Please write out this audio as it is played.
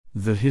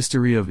The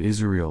history of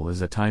Israel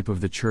is a type of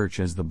the church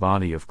as the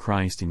body of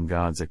Christ in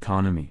God's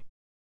economy.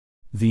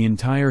 The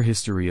entire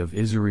history of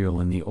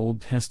Israel in the Old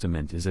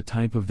Testament is a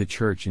type of the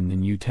church in the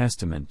New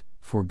Testament,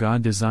 for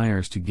God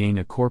desires to gain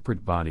a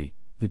corporate body,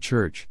 the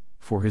church,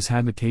 for his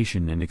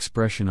habitation and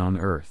expression on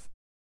earth.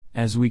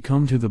 As we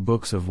come to the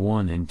books of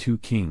 1 and 2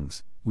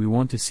 Kings, we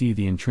want to see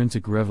the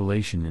intrinsic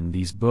revelation in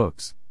these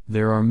books.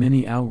 There are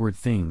many outward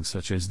things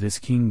such as this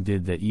king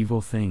did that evil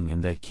thing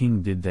and that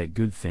king did that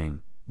good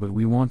thing, but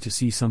we want to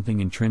see something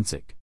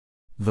intrinsic.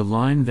 The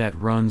line that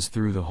runs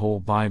through the whole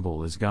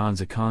Bible is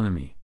God's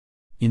economy.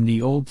 In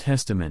the Old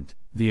Testament,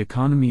 the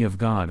economy of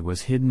God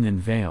was hidden and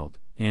veiled,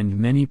 and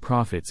many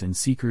prophets and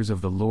seekers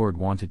of the Lord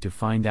wanted to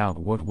find out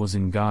what was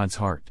in God's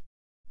heart.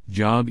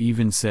 Job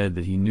even said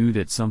that he knew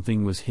that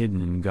something was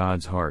hidden in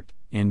God's heart,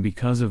 and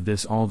because of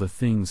this all the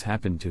things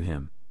happened to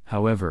him.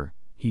 However,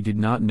 he did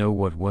not know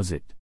what was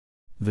it.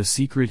 The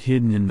secret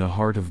hidden in the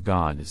heart of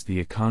God is the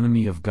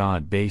economy of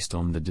God based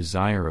on the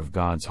desire of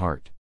God's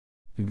heart.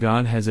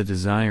 God has a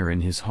desire in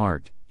his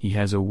heart, he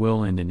has a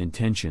will and an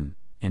intention,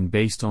 and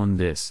based on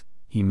this,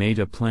 he made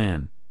a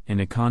plan, an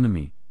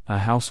economy, a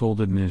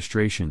household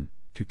administration,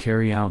 to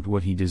carry out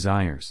what he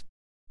desires.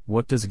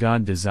 What does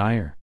God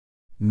desire?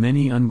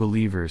 Many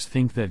unbelievers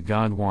think that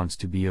God wants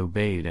to be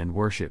obeyed and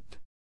worshipped.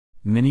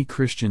 Many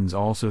Christians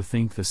also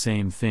think the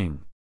same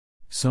thing.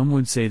 Some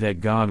would say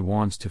that God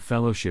wants to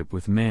fellowship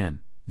with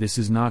man. This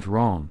is not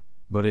wrong,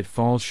 but it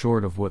falls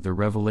short of what the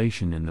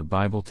revelation in the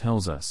Bible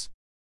tells us.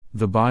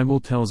 The Bible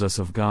tells us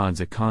of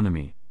God's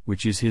economy,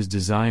 which is his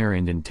desire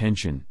and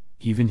intention,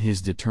 even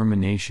his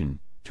determination,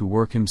 to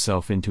work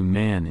himself into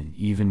man and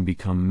even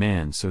become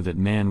man so that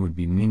man would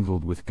be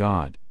mingled with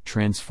God,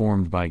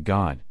 transformed by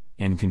God,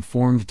 and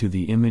conformed to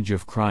the image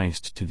of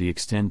Christ to the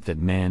extent that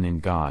man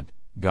and God,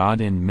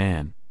 God and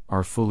man,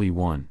 are fully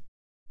one.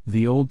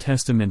 The Old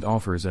Testament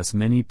offers us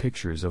many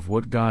pictures of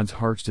what God's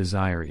heart's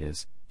desire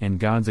is, and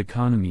God's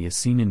economy is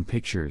seen in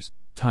pictures,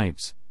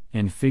 types,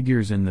 and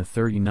figures in the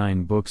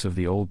 39 books of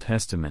the Old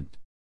Testament.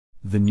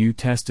 The New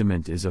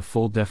Testament is a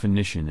full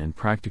definition and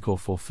practical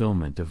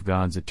fulfillment of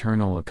God's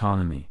eternal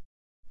economy.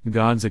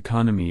 God's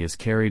economy is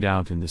carried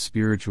out in the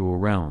spiritual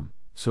realm,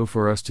 so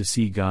for us to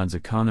see God's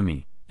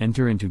economy,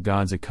 enter into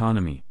God's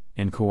economy,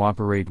 and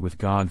cooperate with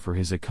God for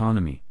his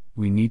economy,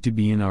 we need to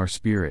be in our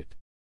spirit.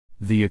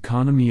 The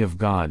economy of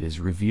God is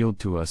revealed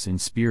to us in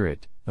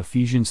spirit,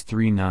 Ephesians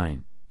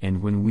 3:9.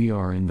 And when we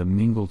are in the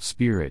mingled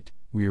spirit,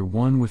 we are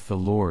one with the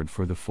Lord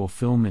for the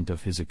fulfillment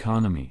of his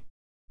economy.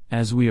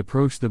 As we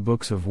approach the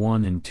books of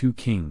 1 and 2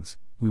 Kings,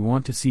 we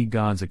want to see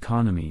God's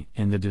economy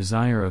and the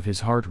desire of his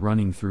heart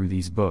running through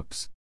these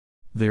books.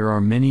 There are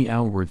many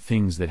outward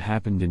things that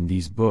happened in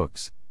these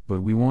books,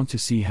 but we want to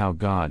see how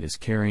God is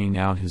carrying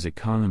out his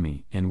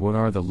economy and what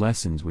are the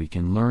lessons we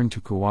can learn to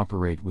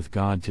cooperate with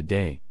God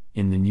today,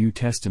 in the New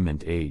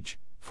Testament age,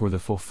 for the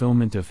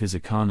fulfillment of his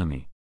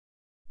economy.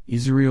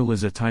 Israel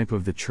is a type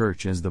of the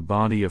church as the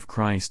body of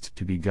Christ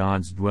to be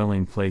God's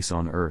dwelling place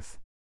on earth.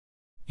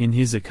 In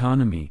his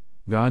economy,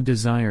 God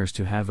desires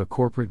to have a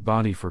corporate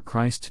body for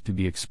Christ to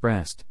be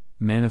expressed,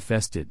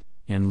 manifested,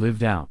 and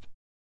lived out.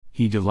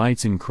 He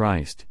delights in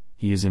Christ,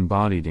 he is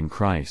embodied in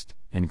Christ,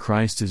 and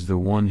Christ is the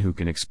one who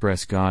can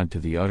express God to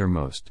the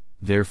uttermost.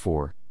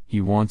 Therefore,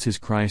 he wants his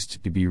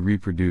Christ to be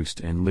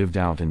reproduced and lived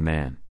out in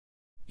man.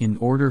 In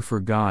order for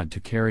God to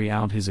carry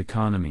out his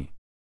economy,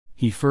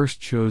 he first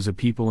chose a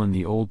people in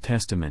the Old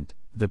Testament,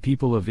 the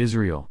people of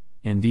Israel,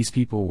 and these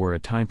people were a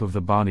type of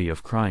the body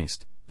of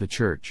Christ, the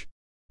church.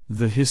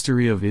 The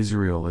history of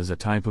Israel is a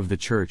type of the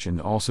church and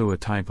also a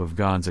type of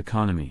God's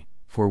economy,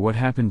 for what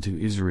happened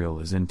to Israel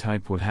is in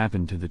type what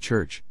happened to the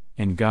church,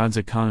 and God's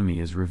economy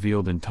is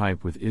revealed in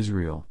type with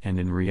Israel and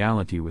in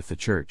reality with the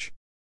church.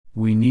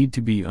 We need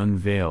to be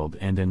unveiled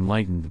and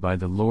enlightened by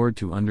the Lord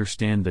to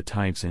understand the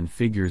types and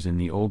figures in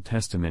the Old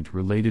Testament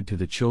related to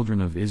the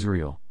children of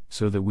Israel,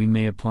 so that we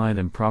may apply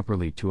them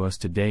properly to us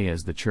today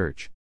as the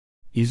church.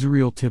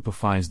 Israel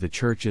typifies the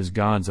church as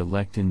God's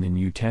elect in the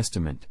New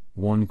Testament,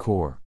 1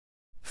 Cor.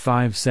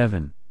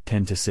 5:7,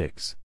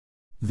 10-6.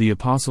 The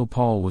Apostle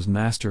Paul was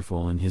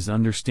masterful in his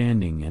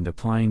understanding and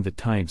applying the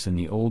types in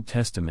the Old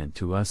Testament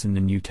to us in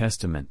the New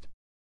Testament.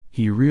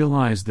 He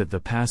realized that the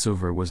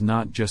Passover was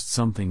not just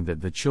something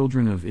that the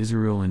children of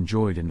Israel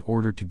enjoyed in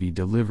order to be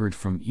delivered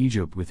from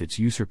Egypt with its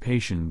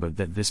usurpation, but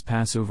that this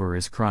Passover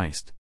is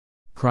Christ.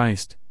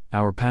 Christ,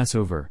 our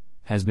Passover,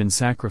 has been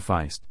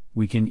sacrificed.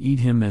 We can eat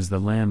him as the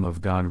Lamb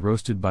of God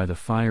roasted by the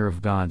fire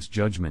of God's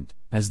judgment,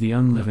 as the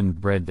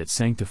unleavened bread that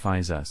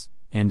sanctifies us,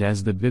 and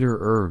as the bitter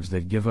herbs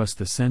that give us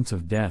the sense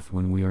of death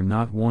when we are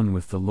not one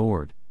with the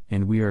Lord,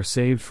 and we are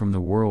saved from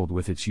the world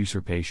with its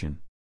usurpation.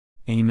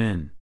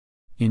 Amen.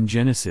 In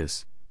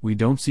Genesis, we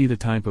don't see the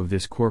type of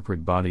this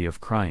corporate body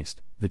of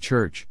Christ, the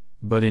church,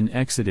 but in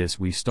Exodus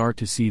we start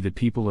to see the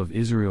people of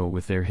Israel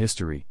with their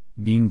history,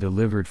 being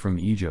delivered from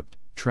Egypt,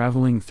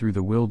 traveling through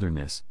the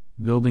wilderness,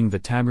 building the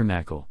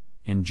tabernacle,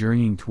 and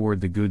journeying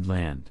toward the good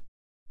land.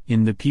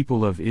 In the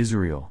people of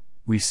Israel,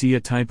 we see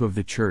a type of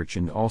the church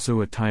and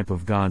also a type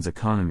of God's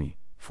economy,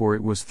 for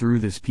it was through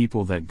this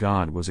people that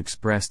God was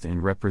expressed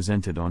and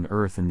represented on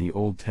earth in the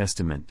Old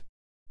Testament.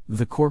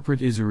 The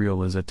corporate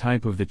Israel is a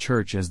type of the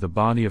church as the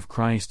body of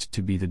Christ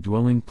to be the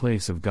dwelling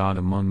place of God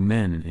among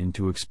men and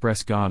to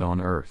express God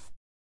on earth.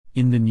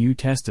 In the New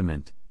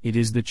Testament, it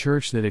is the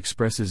church that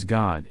expresses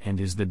God and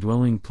is the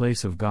dwelling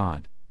place of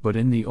God, but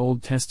in the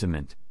Old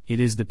Testament, it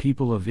is the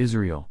people of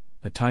Israel,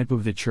 a type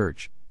of the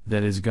church,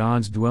 that is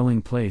God's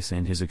dwelling place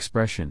and His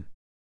expression.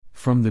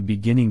 From the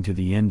beginning to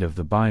the end of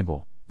the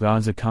Bible,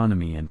 God's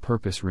economy and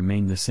purpose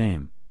remain the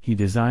same. He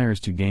desires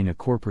to gain a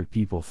corporate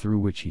people through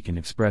which He can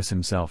express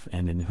Himself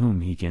and in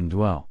whom He can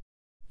dwell.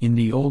 In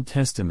the Old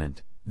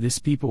Testament, this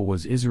people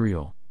was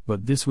Israel,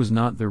 but this was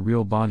not the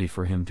real body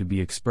for Him to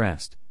be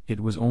expressed, it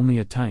was only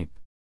a type.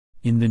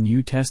 In the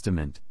New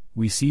Testament,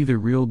 we see the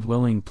real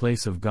dwelling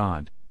place of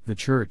God, the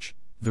church,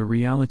 the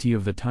reality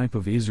of the type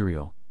of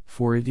Israel,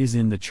 for it is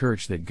in the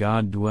church that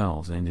God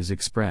dwells and is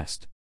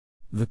expressed.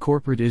 The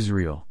corporate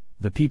Israel,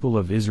 the people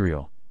of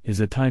Israel, is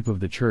a type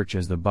of the church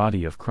as the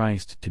body of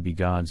Christ to be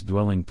God's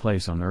dwelling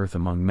place on earth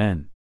among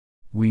men.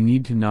 We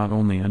need to not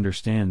only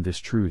understand this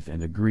truth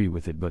and agree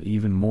with it but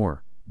even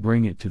more,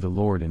 bring it to the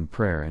Lord in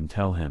prayer and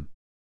tell Him,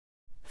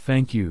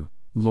 "Thank you,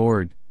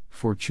 Lord,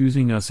 for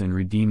choosing us and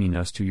redeeming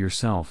us to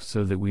yourself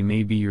so that we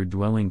may be your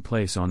dwelling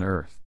place on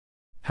earth.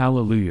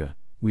 Hallelujah,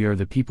 we are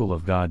the people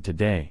of God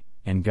today,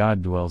 and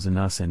God dwells in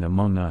us and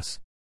among us.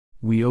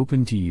 We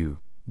open to you,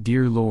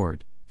 dear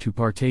Lord, to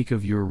partake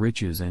of your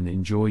riches and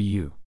enjoy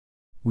you.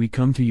 We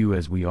come to you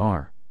as we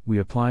are, we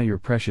apply your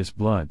precious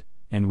blood,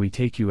 and we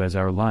take you as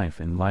our life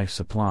and life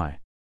supply.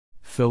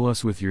 Fill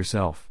us with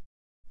yourself.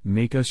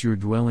 Make us your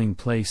dwelling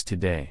place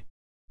today.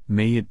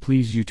 May it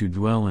please you to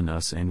dwell in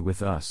us and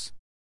with us.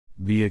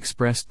 Be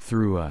expressed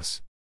through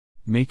us.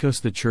 Make us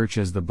the church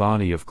as the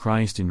body of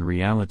Christ in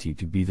reality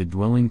to be the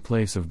dwelling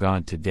place of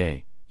God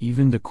today,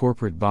 even the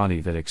corporate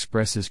body that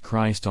expresses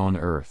Christ on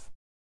earth."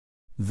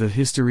 The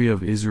history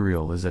of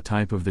Israel is a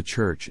type of the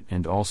church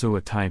and also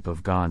a type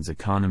of God's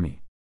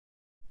economy.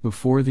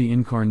 Before the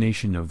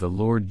incarnation of the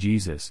Lord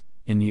Jesus,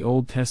 in the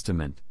Old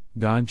Testament,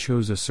 God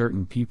chose a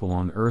certain people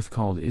on earth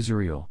called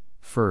Israel.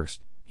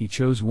 First, He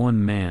chose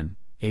one man,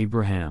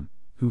 Abraham,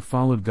 who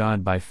followed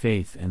God by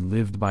faith and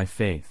lived by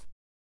faith.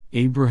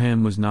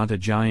 Abraham was not a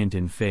giant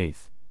in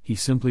faith, he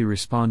simply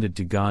responded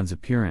to God's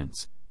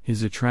appearance,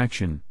 His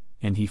attraction,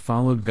 and he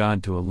followed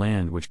God to a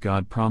land which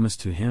God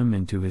promised to him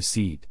and to his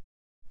seed.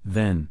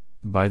 Then,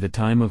 by the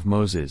time of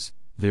Moses,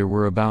 there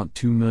were about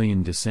 2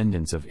 million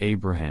descendants of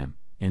Abraham,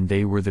 and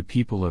they were the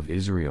people of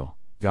Israel,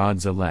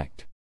 God's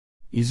elect.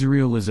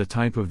 Israel is a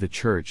type of the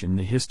church and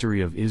the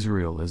history of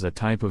Israel is a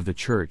type of the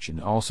church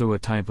and also a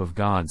type of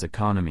God's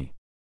economy.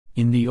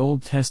 In the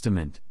Old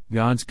Testament,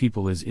 God's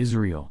people is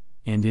Israel,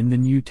 and in the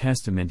New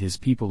Testament His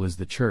people is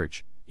the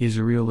church.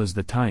 Israel is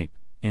the type,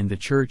 and the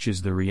church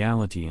is the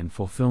reality and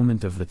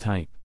fulfillment of the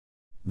type.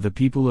 The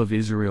people of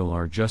Israel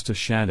are just a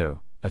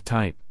shadow, a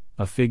type,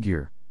 a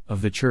figure,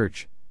 of the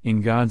church.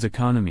 In God's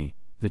economy,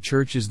 the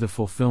church is the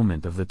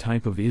fulfillment of the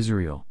type of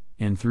Israel,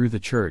 and through the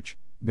church,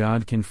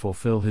 God can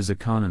fulfill His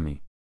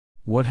economy.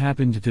 What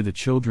happened to the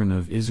children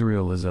of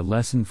Israel is a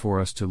lesson for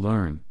us to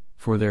learn,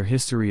 for their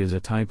history is a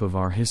type of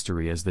our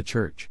history as the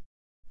church.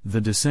 The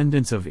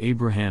descendants of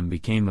Abraham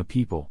became a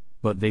people,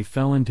 but they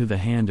fell into the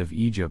hand of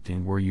Egypt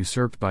and were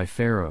usurped by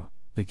Pharaoh,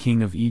 the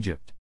king of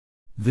Egypt.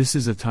 This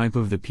is a type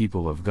of the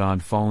people of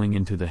God falling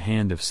into the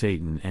hand of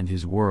Satan and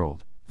his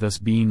world, thus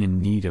being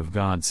in need of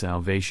God's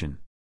salvation.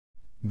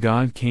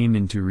 God came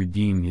in to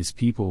redeem His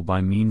people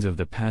by means of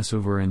the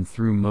Passover and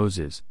through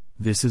Moses.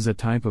 This is a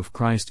type of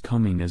Christ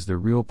coming as the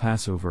real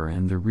Passover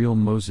and the real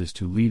Moses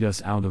to lead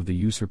us out of the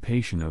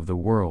usurpation of the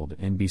world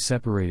and be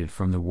separated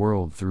from the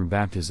world through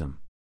baptism.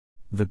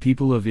 The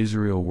people of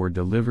Israel were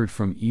delivered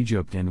from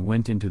Egypt and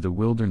went into the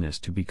wilderness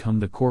to become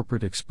the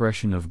corporate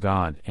expression of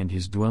God and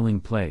His dwelling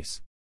place.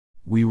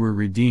 We were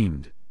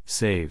redeemed,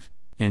 saved,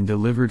 and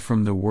delivered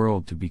from the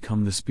world to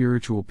become the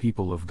spiritual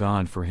people of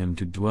God for Him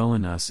to dwell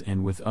in us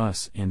and with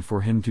us and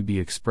for Him to be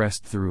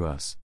expressed through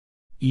us.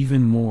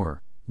 Even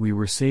more, we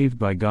were saved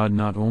by God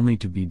not only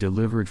to be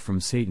delivered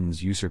from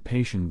Satan's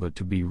usurpation but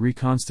to be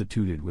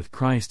reconstituted with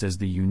Christ as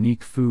the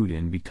unique food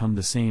and become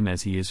the same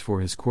as He is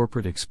for His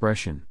corporate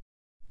expression.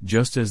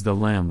 Just as the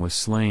lamb was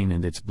slain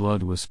and its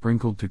blood was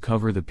sprinkled to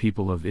cover the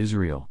people of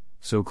Israel,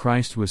 so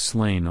Christ was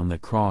slain on the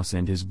cross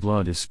and His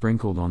blood is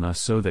sprinkled on us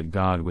so that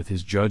God with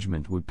His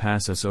judgment would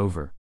pass us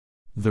over.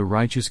 The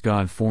righteous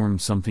God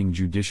formed something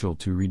judicial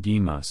to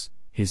redeem us,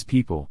 His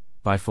people,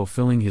 by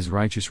fulfilling His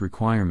righteous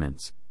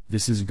requirements.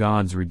 This is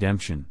God's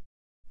redemption.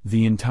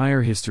 The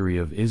entire history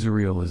of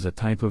Israel is a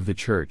type of the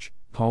church.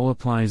 Paul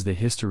applies the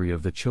history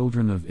of the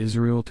children of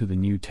Israel to the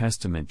New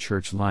Testament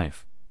church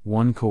life.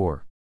 1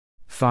 Cor.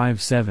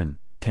 5:7,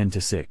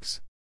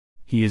 10-6.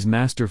 He is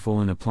masterful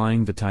in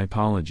applying the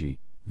typology.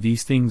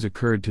 These things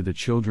occurred to the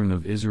children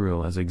of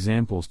Israel as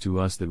examples to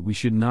us that we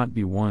should not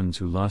be ones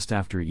who lust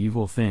after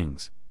evil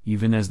things,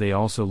 even as they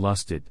also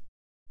lusted.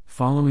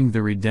 Following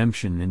the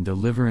redemption and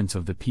deliverance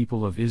of the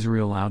people of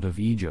Israel out of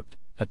Egypt,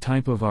 a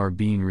type of our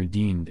being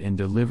redeemed and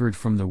delivered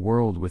from the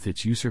world with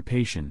its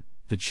usurpation.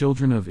 The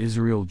children of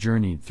Israel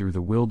journeyed through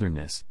the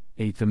wilderness,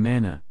 ate the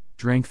manna,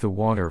 drank the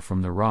water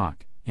from the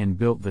rock, and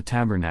built the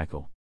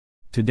tabernacle.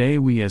 Today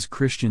we as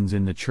Christians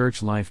in the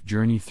church life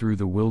journey through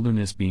the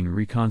wilderness, being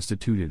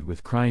reconstituted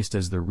with Christ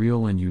as the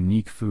real and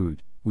unique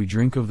food. We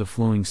drink of the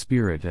flowing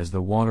Spirit as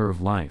the water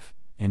of life,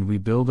 and we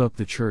build up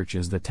the church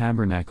as the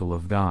tabernacle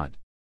of God.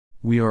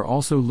 We are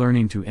also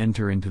learning to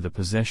enter into the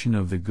possession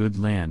of the good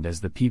land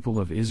as the people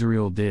of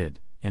Israel did,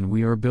 and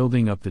we are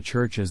building up the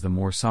church as the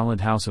more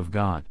solid house of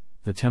God,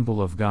 the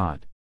temple of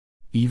God.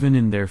 Even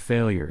in their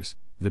failures,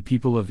 the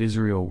people of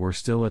Israel were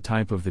still a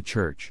type of the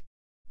church.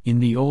 In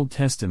the Old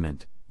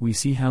Testament, we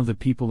see how the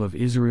people of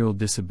Israel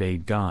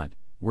disobeyed God,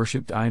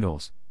 worshipped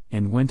idols,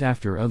 and went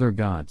after other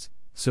gods,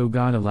 so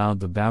God allowed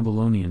the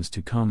Babylonians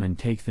to come and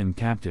take them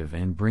captive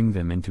and bring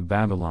them into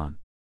Babylon.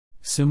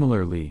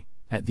 Similarly,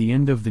 at the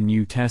end of the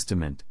New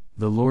Testament,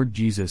 the Lord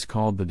Jesus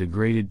called the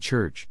degraded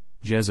church,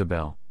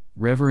 Jezebel,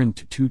 Reverend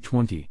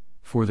 2:20,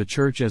 for the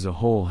church as a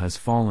whole has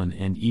fallen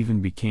and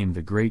even became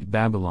the great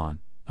Babylon,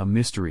 a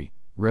mystery,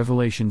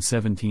 Revelation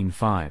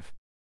 17:5.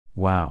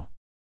 Wow!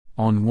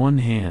 On one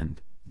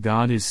hand,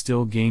 God is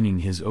still gaining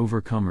His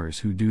overcomers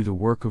who do the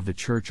work of the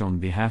church on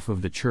behalf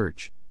of the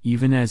church,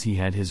 even as He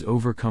had His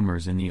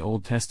overcomers in the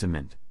Old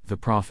Testament, the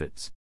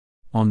prophets.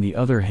 On the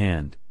other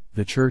hand,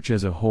 the church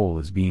as a whole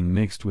is being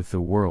mixed with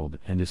the world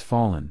and is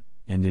fallen,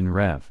 and in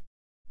Rev.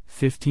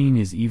 15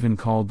 is even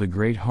called the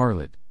great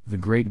harlot, the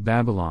great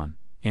Babylon,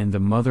 and the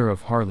mother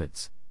of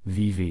harlots,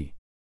 VV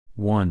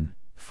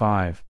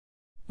 1:5.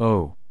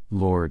 Oh,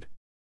 Lord!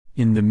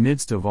 In the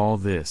midst of all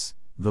this,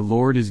 the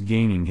Lord is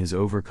gaining His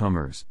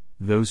overcomers,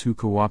 those who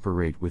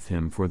cooperate with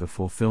Him for the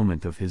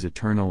fulfillment of His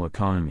eternal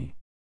economy.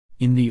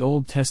 In the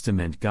Old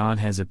Testament God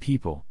has a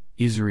people,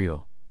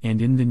 Israel,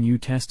 and in the New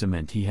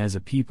Testament He has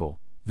a people,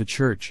 the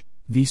church.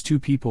 These two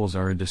peoples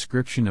are a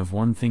description of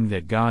one thing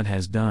that God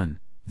has done,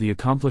 the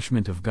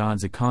accomplishment of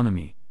God's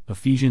economy,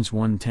 Ephesians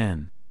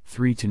 1:10,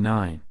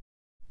 3-9.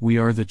 We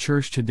are the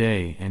church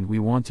today and we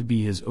want to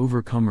be His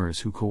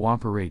overcomers who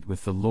cooperate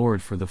with the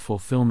Lord for the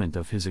fulfillment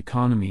of His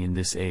economy in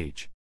this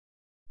age.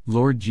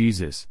 Lord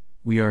Jesus,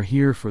 we are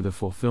here for the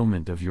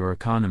fulfillment of Your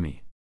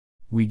economy.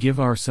 We give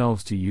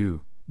ourselves to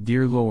You,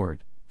 dear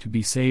Lord, to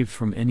be saved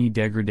from any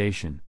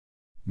degradation.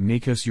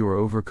 Make us Your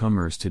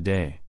overcomers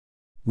today.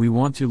 We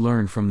want to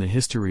learn from the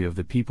history of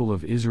the people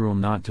of Israel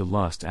not to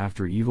lust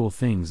after evil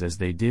things as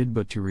they did,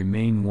 but to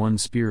remain one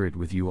spirit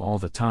with You all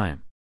the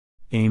time.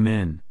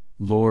 Amen.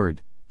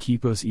 Lord,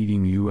 keep us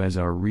eating You as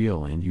our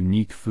real and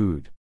unique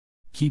food.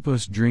 Keep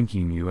us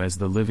drinking You as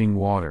the living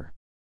water.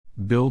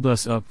 Build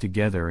us up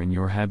together in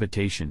Your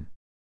habitation.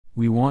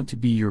 We want to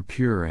be Your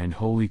pure and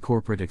holy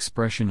corporate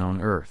expression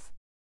on earth.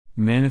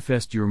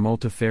 Manifest Your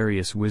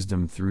multifarious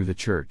wisdom through the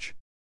church.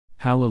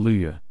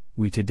 Hallelujah,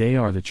 we today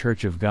are the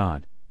church of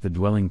God, the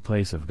dwelling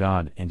place of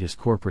God and His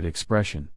corporate expression.